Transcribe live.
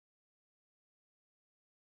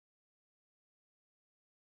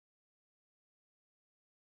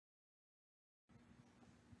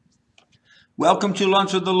Welcome to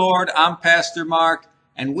Lunch with the Lord. I'm Pastor Mark,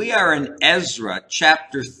 and we are in Ezra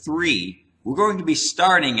chapter 3. We're going to be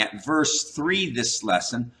starting at verse 3 this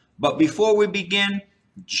lesson. But before we begin,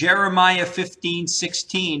 Jeremiah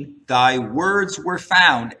 15:16, Thy words were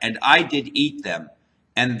found, and I did eat them.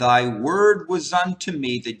 And thy word was unto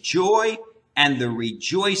me the joy and the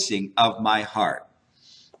rejoicing of my heart.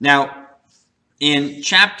 Now, in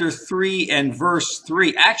chapter 3 and verse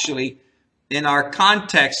 3, actually, in our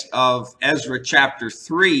context of Ezra chapter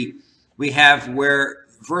 3, we have where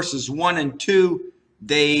verses 1 and 2,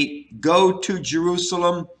 they go to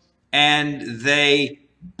Jerusalem and they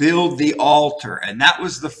build the altar. And that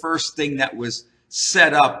was the first thing that was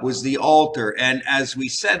set up, was the altar. And as we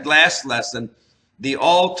said last lesson, the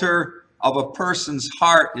altar of a person's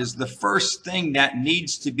heart is the first thing that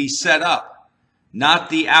needs to be set up, not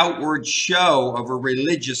the outward show of a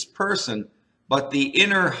religious person, but the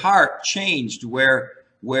inner heart changed where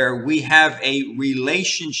we have a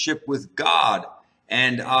relationship with God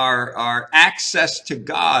and our access to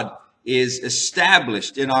God is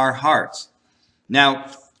established in our hearts. Now,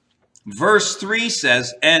 verse 3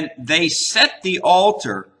 says, And they set the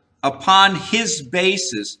altar upon his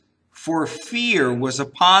bases, for fear was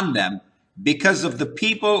upon them because of the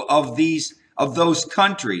people of those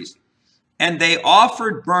countries. And they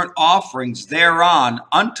offered burnt offerings thereon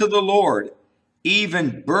unto the Lord,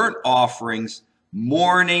 even burnt offerings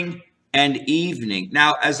morning and evening.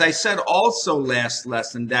 Now, as I said also last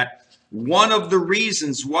lesson, that one of the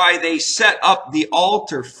reasons why they set up the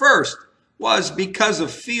altar first was because of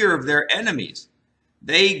fear of their enemies.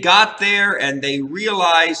 They got there and they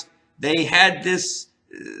realized they had this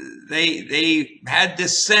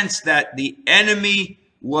sense that the enemy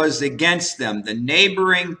was against them. The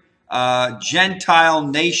neighboring Gentile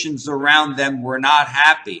nations around them were not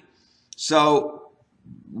happy. So,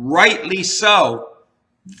 rightly so,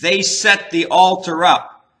 they set the altar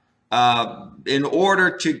up in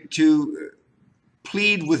order to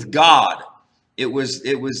plead with God. It was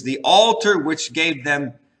the altar which gave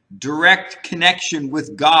them direct connection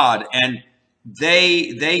with God, and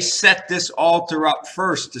they set this altar up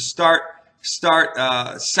first to start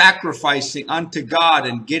sacrificing unto God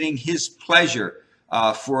and getting His pleasure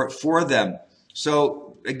for them.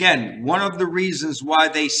 So, again, one of the reasons why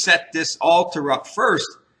they set this altar up first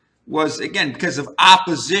was, again, because of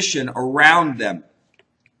opposition around them.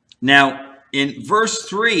 Now, in verse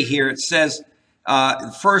 3 here, it says,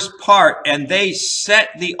 first part, and they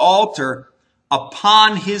set the altar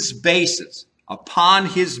upon his bases. Upon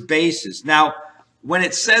his bases. Now, when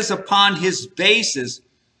it says upon his bases,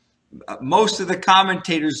 most of the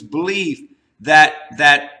commentators believe that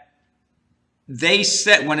they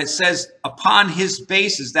set, when it says upon his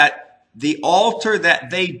bases, that the altar that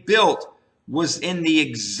they built was in the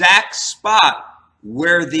exact spot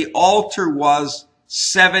where the altar was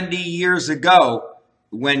 70 years ago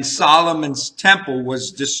when Solomon's temple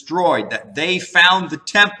was destroyed. That they found the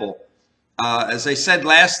temple, as I said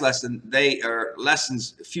last lesson,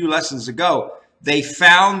 a few lessons ago, they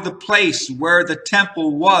found the place where the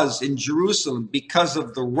temple was in Jerusalem because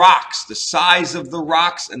of the rocks, the size of the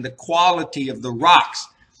rocks and the quality of the rocks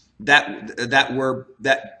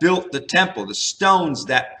that built the temple, the stones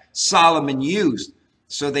that Solomon used.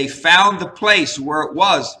 So they found the place where it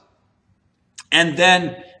was, and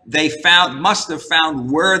then they must have found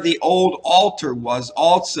where the old altar was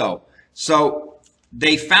also. So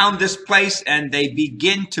they found this place and they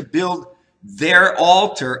begin to build their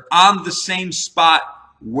altar on the same spot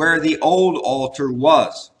where the old altar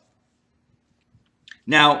was.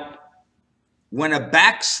 Now, when a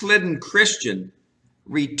backslidden Christian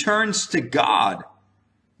returns to God,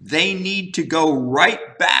 they need to go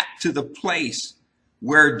right back to the place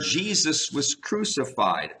where Jesus was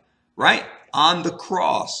crucified, right? On the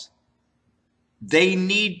cross. They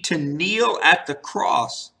need to kneel at the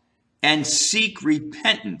cross and seek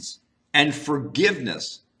repentance and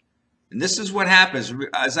forgiveness. And this is what happens.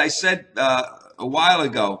 As I said a while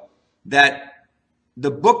ago, that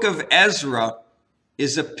the book of Ezra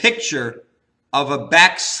is a picture of a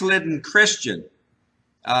backslidden Christian.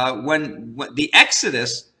 When the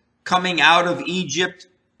Exodus, coming out of Egypt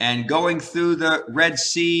and going through the Red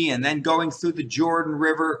Sea and then going through the Jordan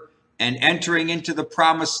River and entering into the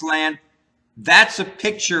Promised Land, that's a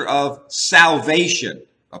picture of salvation,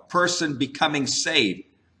 a person becoming saved.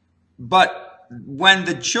 But when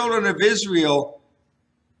the children of Israel,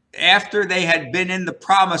 after they had been in the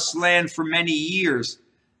Promised Land for many years,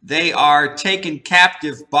 they are taken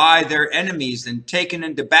captive by their enemies and taken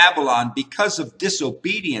into Babylon because of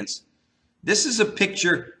disobedience. This is a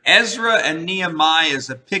picture, Ezra and Nehemiah is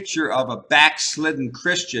a picture of a backslidden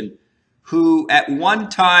Christian who at one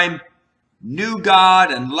time knew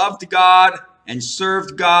God and loved God and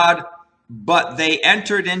served God, but they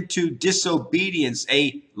entered into disobedience,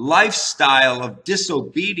 a lifestyle of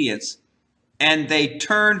disobedience, and they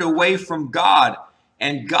turned away from God,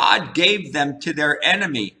 and God gave them to their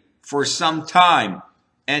enemy for some time.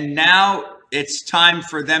 And now it's time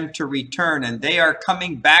for them to return, and they are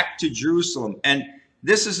coming back to Jerusalem. And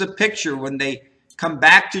this is a picture when they come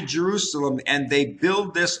back to Jerusalem and they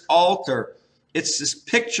build this altar. It's this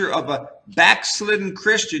picture of a backslidden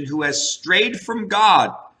Christian who has strayed from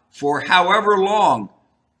God for however long,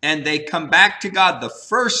 and they come back to God. The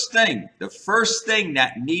first thing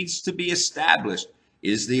that needs to be established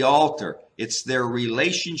is the altar. It's their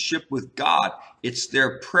relationship with God. It's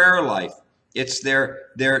their prayer life. It's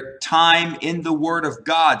their time in the Word of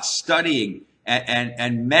God, studying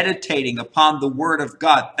and meditating upon the Word of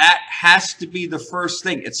God. That has to be the first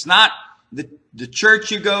thing. It's not the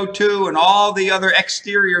church you go to and all the other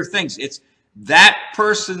exterior things. It's that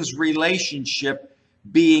person's relationship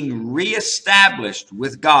being reestablished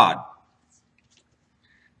with God.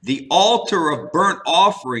 The altar of burnt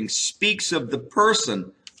offering speaks of the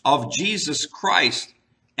person of Jesus Christ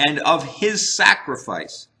and of his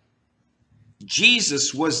sacrifice.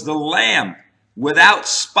 Jesus was the Lamb without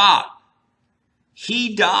spot.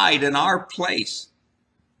 He died in our place.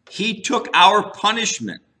 He took our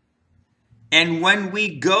punishment. And when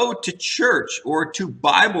we go to church or to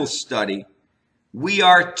Bible study, we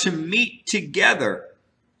are to meet together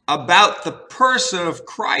about the person of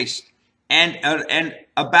Christ and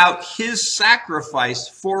about his sacrifice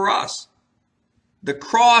for us. The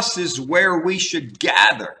cross is where we should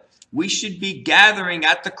gather. We should be gathering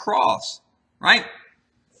at the cross, right?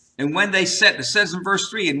 And when they set, it says in verse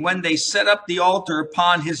 3, and when they set up the altar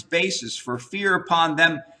upon his bases, for fear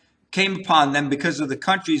came upon them because of the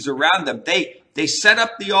countries around them. They set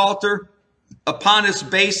up the altar upon its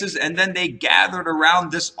bases, and then they gathered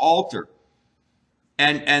around this altar.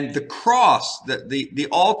 And the cross, the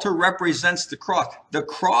altar represents the cross. The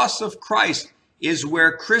cross of Christ is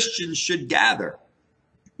where Christians should gather,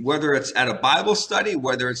 whether it's at a Bible study,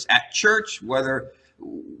 whether it's at church, wherever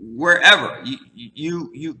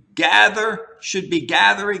you gather, should be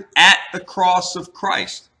gathering at the cross of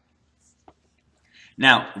Christ.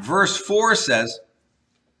 Now, verse 4 says,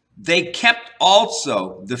 they kept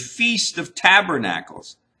also the Feast of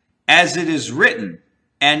Tabernacles, as it is written,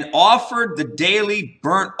 and offered the daily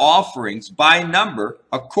burnt offerings by number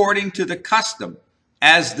according to the custom,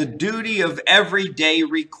 as the duty of every day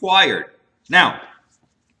required. Now,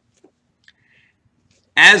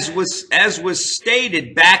 as was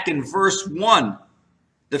stated back in verse 1,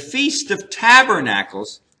 the Feast of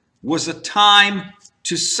Tabernacles was a time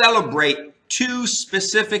to celebrate two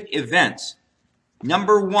specific events.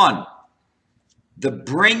 Number one, the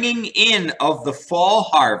bringing in of the fall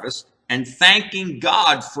harvest and thanking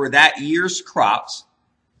God for that year's crops.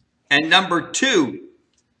 And number two,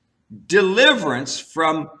 deliverance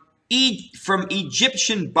from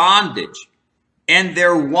Egyptian bondage and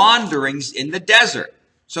their wanderings in the desert.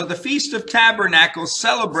 So the Feast of Tabernacles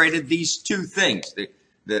celebrated these two things,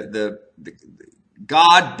 the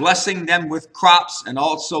God blessing them with crops and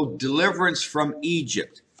also deliverance from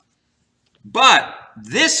Egypt. But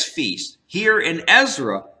this feast here in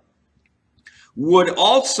Ezra would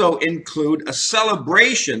also include a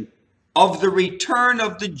celebration of the return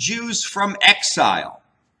of the Jews from exile.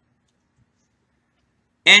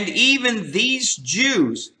 And even these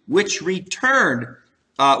Jews which returned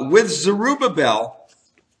with Zerubbabel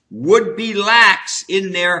would be lax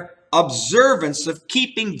in their observance of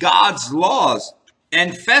keeping God's laws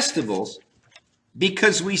and festivals,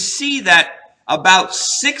 because we see that about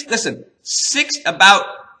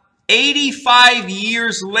 85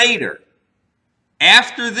 years later,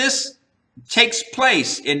 after this takes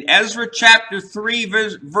place in Ezra chapter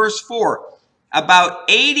 3, verse 4, about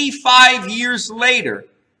 85 years later,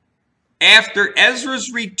 after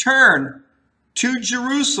Ezra's return to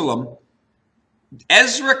Jerusalem,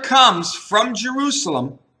 Ezra comes from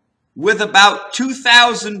Jerusalem with about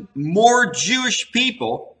 2,000 more Jewish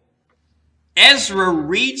people. Ezra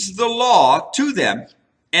reads the law to them,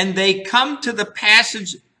 and they come to the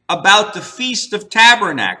passage about the Feast of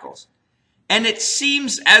Tabernacles. And it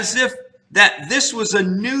seems as if that this was a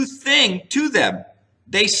new thing to them.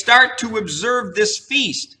 They start to observe this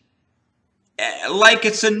feast like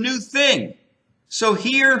it's a new thing. So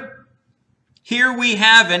here we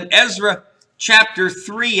have in Ezra chapter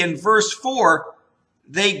 3 and verse 4,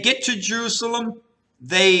 they get to Jerusalem,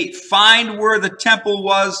 they find where the temple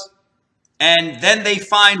was, and then they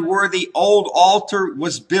find where the old altar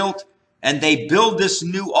was built, and they build this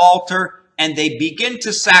new altar, and they begin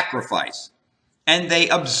to sacrifice. and they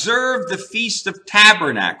observed the Feast of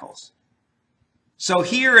Tabernacles. So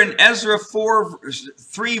here in Ezra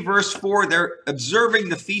 3 verse 4, they're observing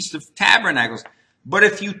the Feast of Tabernacles. But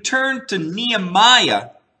if you turn to Nehemiah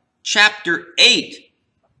chapter 8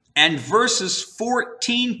 and verses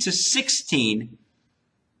 14 to 16,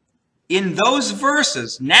 in those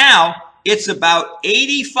verses, now it's about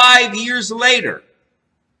 85 years later,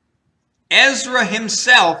 Ezra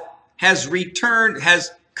himself has returned,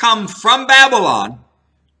 has come from Babylon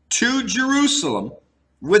to Jerusalem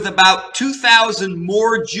with about 2,000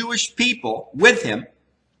 more Jewish people with him,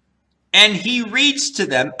 and he reads to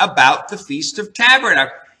them about the Feast of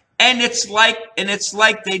Tabernacles. And it's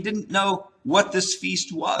like they didn't know what this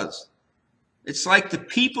feast was. It's like the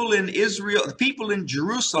people in Israel, the people in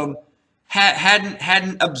Jerusalem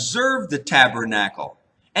hadn't observed the tabernacle.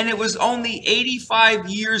 And it was only 85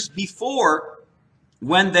 years before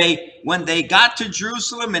when they got to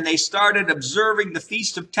Jerusalem and they started observing the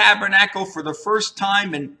Feast of Tabernacle for the first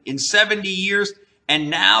time in 70 years. And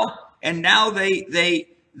now they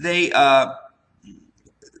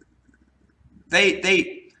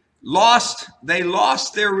lost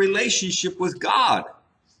their relationship with God.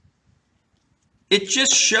 It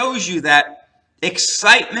just shows you that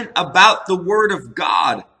excitement about the Word of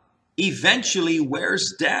God eventually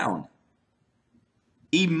wears down.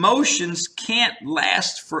 Emotions can't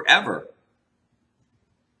last forever.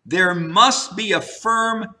 There must be a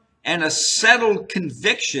firm and a settled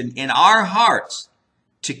conviction in our hearts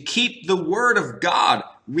to keep the Word of God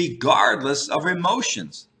regardless of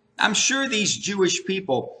emotions. I'm sure these Jewish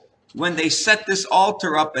people, when they set this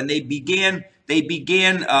altar up and they began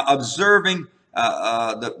observing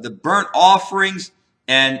the burnt offerings,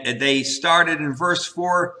 and they started in verse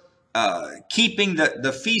 4 keeping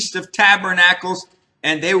the Feast of Tabernacles,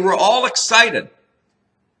 and they were all excited.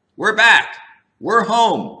 We're back, we're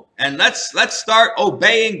home, and let's start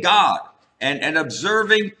obeying God and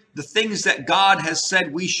observing the things that God has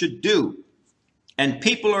said we should do. And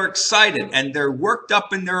people are excited and they're worked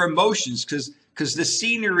up in their emotions because the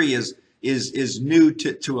scenery is new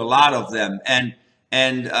to a lot of them, and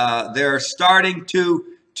they're starting to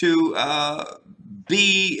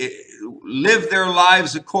live their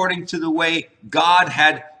lives according to the way God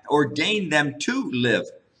had ordained them to live.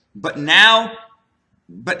 But now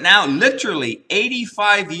literally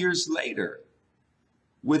 85 years later,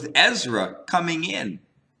 with Ezra coming in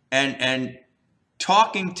and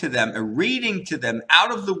talking to them and reading to them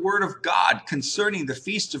out of the Word of God concerning the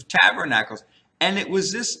Feast of Tabernacles, and it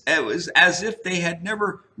was as if they had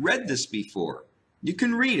never read this before. You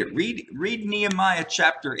can read it. Read Nehemiah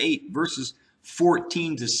chapter 8, verses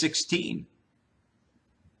 14 to 16.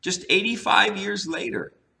 Just 85 years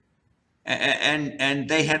later. And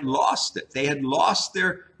they had lost it. They had lost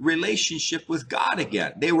their relationship with God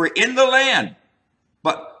again. They were in the land,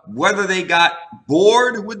 but whether they got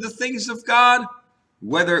bored with the things of God,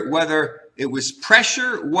 whether it was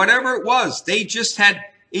pressure, whatever it was, they just had,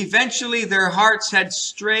 eventually their hearts had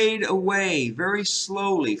strayed away very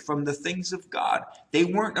slowly from the things of God. They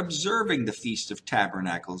weren't observing the Feast of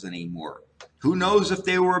Tabernacles anymore. Who knows if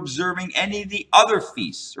they were observing any of the other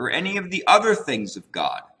feasts or any of the other things of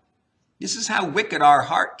God. This is how wicked our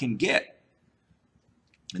heart can get.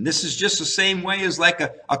 And this is just the same way as like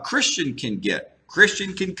a Christian can get.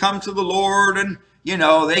 Christian can come to the Lord and,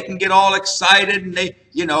 they can get all excited and they,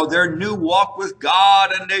 their new walk with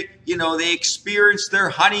God, and they experience their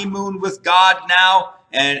honeymoon with God now,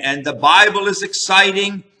 and the Bible is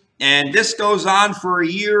exciting, and this goes on for a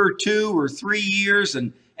year or 2 or 3 years,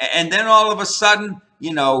 and then all of a sudden,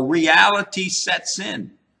 reality sets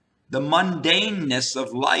in. The mundaneness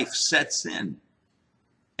of life sets in,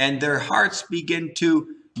 and their hearts begin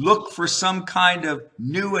to look for some kind of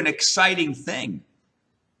new and exciting thing.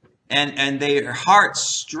 And their hearts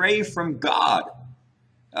stray from God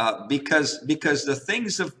because the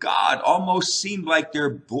things of God almost seem like they're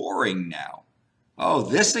boring now. Oh,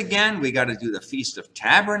 this again? We got to do the Feast of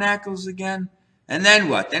Tabernacles again? And then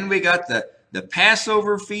what? Then we got the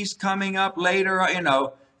Passover feast coming up later,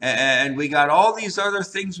 and we got all these other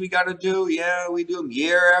things we got to do. Yeah, we do them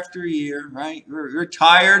year after year, right? We're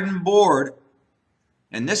tired and bored.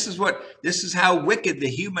 And this is how wicked the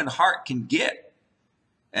human heart can get.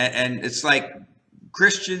 And it's like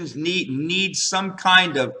Christians need some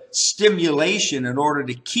kind of stimulation in order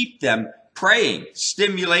to keep them praying,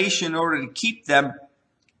 stimulation in order to keep them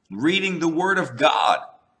reading the Word of God.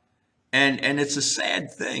 And it's a sad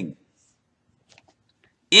thing.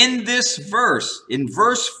 In this verse, in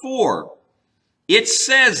verse 4, it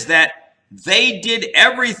says that they did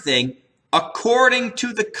everything according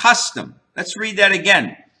to the custom. Let's read that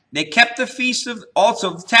again. They kept the Feast of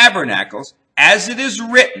also the Tabernacles. as it is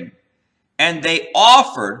written, and they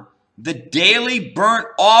offered the daily burnt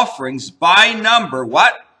offerings by number,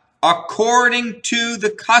 what? According to the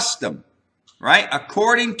custom, right?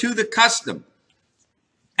 According to the custom,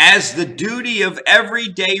 as the duty of every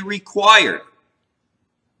day required.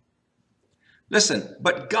 Listen,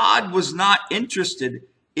 but God was not interested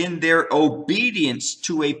in their obedience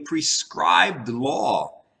to a prescribed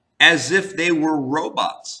law as if they were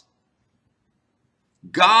robots.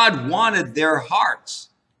 God wanted their hearts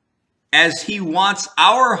as he wants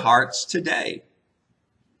our hearts today.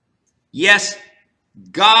 Yes,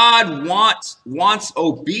 God wants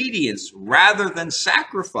obedience rather than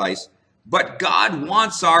sacrifice, but God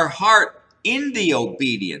wants our heart in the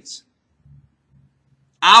obedience.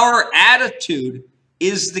 Our attitude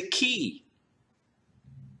is the key.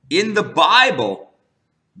 In the Bible,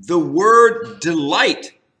 the word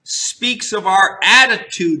delight speaks of our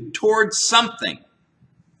attitude towards something.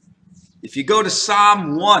 If you go to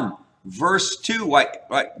Psalm 1, verse 2,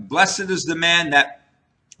 blessed is the man that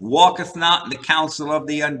walketh not in the counsel of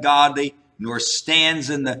the ungodly, nor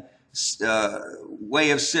stands in the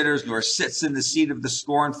way of sinners, nor sits in the seat of the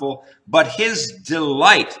scornful, but his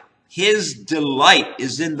delight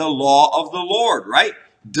is in the law of the Lord, right?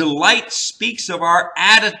 Delight speaks of our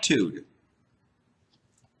attitude.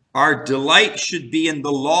 Our delight should be in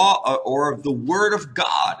the law or of the word of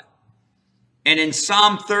God. And in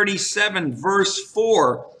Psalm 37, verse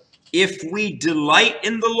 4, if we delight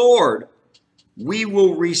in the Lord, we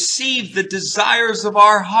will receive the desires of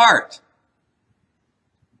our heart.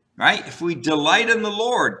 Right? If we delight in the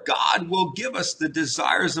Lord, God will give us the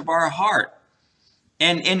desires of our heart.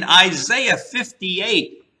 And in Isaiah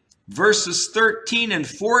 58, verses 13 and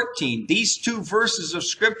 14, these two verses of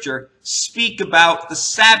Scripture speak about the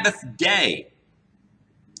Sabbath day.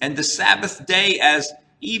 And the Sabbath day, as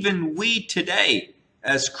even we today,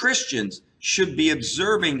 as Christians, should be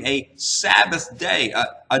observing a Sabbath day,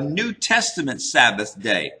 a New Testament Sabbath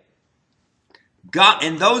day. God,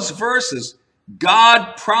 in those verses,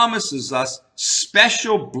 God promises us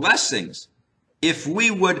special blessings if we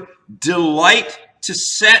would delight to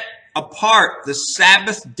set apart the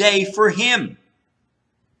Sabbath day for him.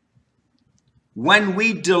 When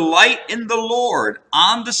we delight in the Lord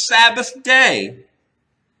on the Sabbath day,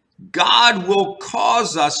 God will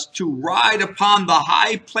cause us to ride upon the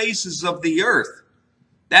high places of the earth.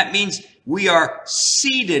 That means we are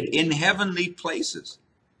seated in heavenly places.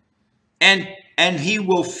 And he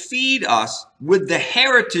will feed us with the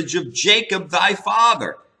heritage of Jacob thy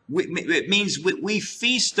father. It means we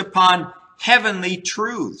feast upon heavenly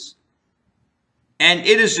truths. And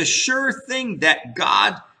it is a sure thing that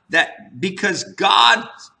because God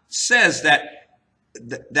says that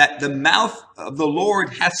the mouth of the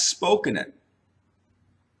Lord hath spoken it.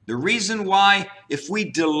 The reason why, if we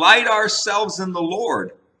delight ourselves in the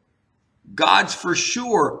Lord, God's for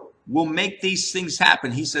sure will make these things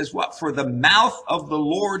happen. He says, what? For the mouth of the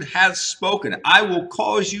Lord hath spoken. I will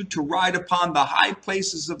cause you to ride upon the high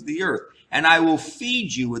places of the earth, and I will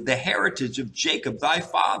feed you with the heritage of Jacob thy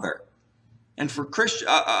father. And for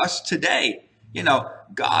us today,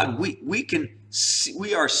 God,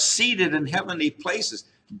 we are seated in heavenly places.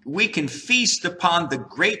 We can feast upon the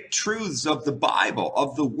great truths of the Bible,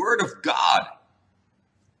 of the Word of God,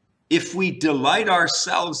 if we delight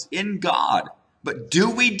ourselves in God. But do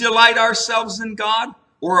we delight ourselves in God,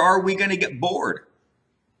 or are we going to get bored? Are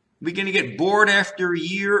we going to get bored after a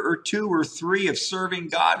year or two or three of serving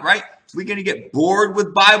God, right? We're going to get bored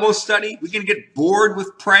with Bible study. We're going to get bored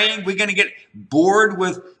with praying. We're going to get bored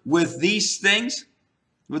with these things,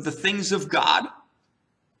 with the things of God.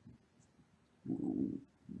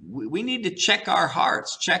 We need to check our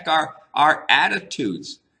hearts, check our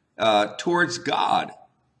attitudes towards God.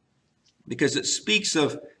 Because it speaks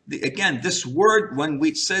of, again, this word, when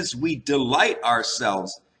it says we delight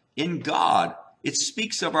ourselves in God, it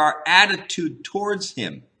speaks of our attitude towards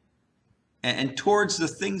him and towards the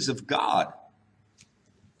things of God.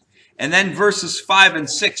 And then verses 5 and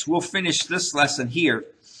 6, we'll finish this lesson here.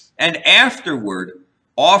 And afterward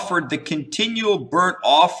offered the continual burnt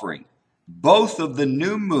offering, both of the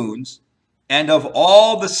new moons and of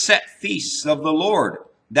all the set feasts of the Lord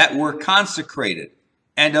that were consecrated,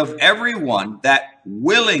 and of everyone that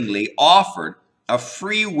willingly offered a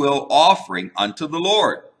free will offering unto the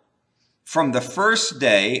Lord. From the first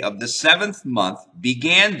day of the 7th month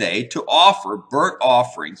began they to offer burnt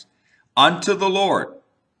offerings unto the Lord.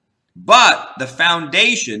 But the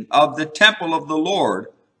foundation of the temple of the Lord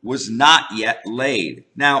was not yet laid.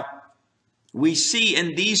 Now, we see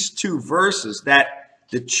in these two verses that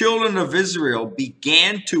the children of Israel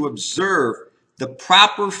began to observe the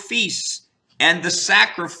proper feasts and the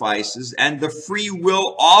sacrifices and the free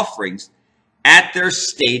will offerings at their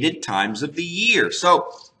stated times of the year.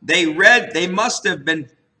 So they must have been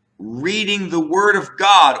reading the Word of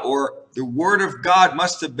God, or the Word of God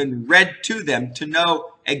must have been read to them to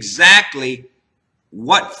know exactly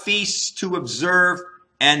what feasts to observe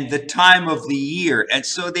and the time of the year. And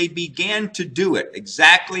so they began to do it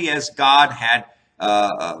exactly as God had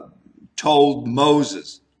told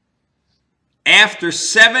Moses. After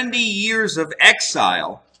 70 years of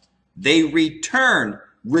exile, they return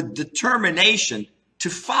with determination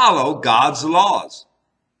to follow God's laws.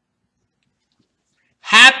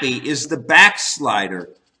 Happy is the backslider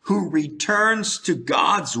who returns to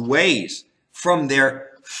God's ways from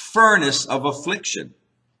their furnace of affliction.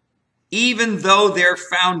 Even though their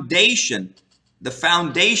foundation, the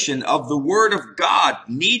foundation of the Word of God,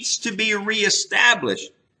 needs to be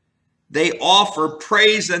reestablished, they offer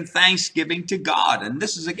praise and thanksgiving to God. And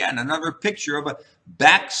this is, again, another picture of a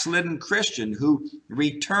backslidden Christian who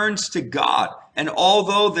returns to God. And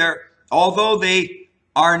although they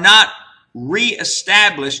are not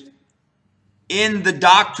reestablished in the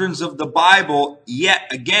doctrines of the Bible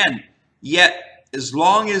yet as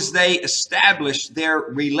long as they establish their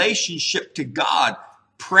relationship to God,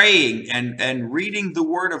 praying and reading the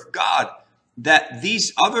Word of God, that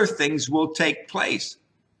these other things will take place.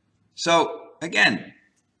 So again,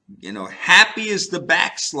 happy is the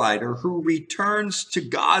backslider who returns to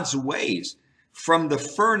God's ways from the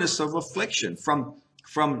furnace of affliction,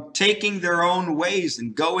 from taking their own ways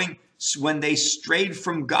and going, when they strayed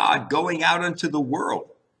from God, going out into the world.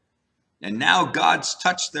 And now God's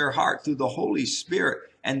touched their heart through the Holy Spirit,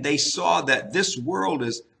 and they saw that this world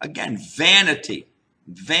is, again, vanity,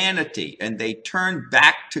 and they turned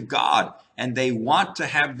back to God, and they want to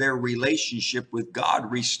have their relationship with God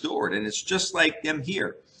restored. And it's just like them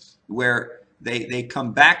here, where they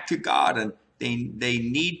come back to God, and they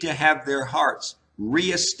need to have their hearts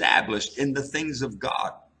reestablished in the things of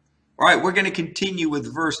God. All right, we're going to continue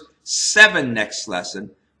with verse 7 next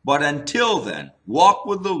lesson. But until then, walk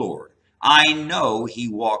with the Lord. I know He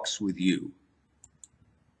walks with you.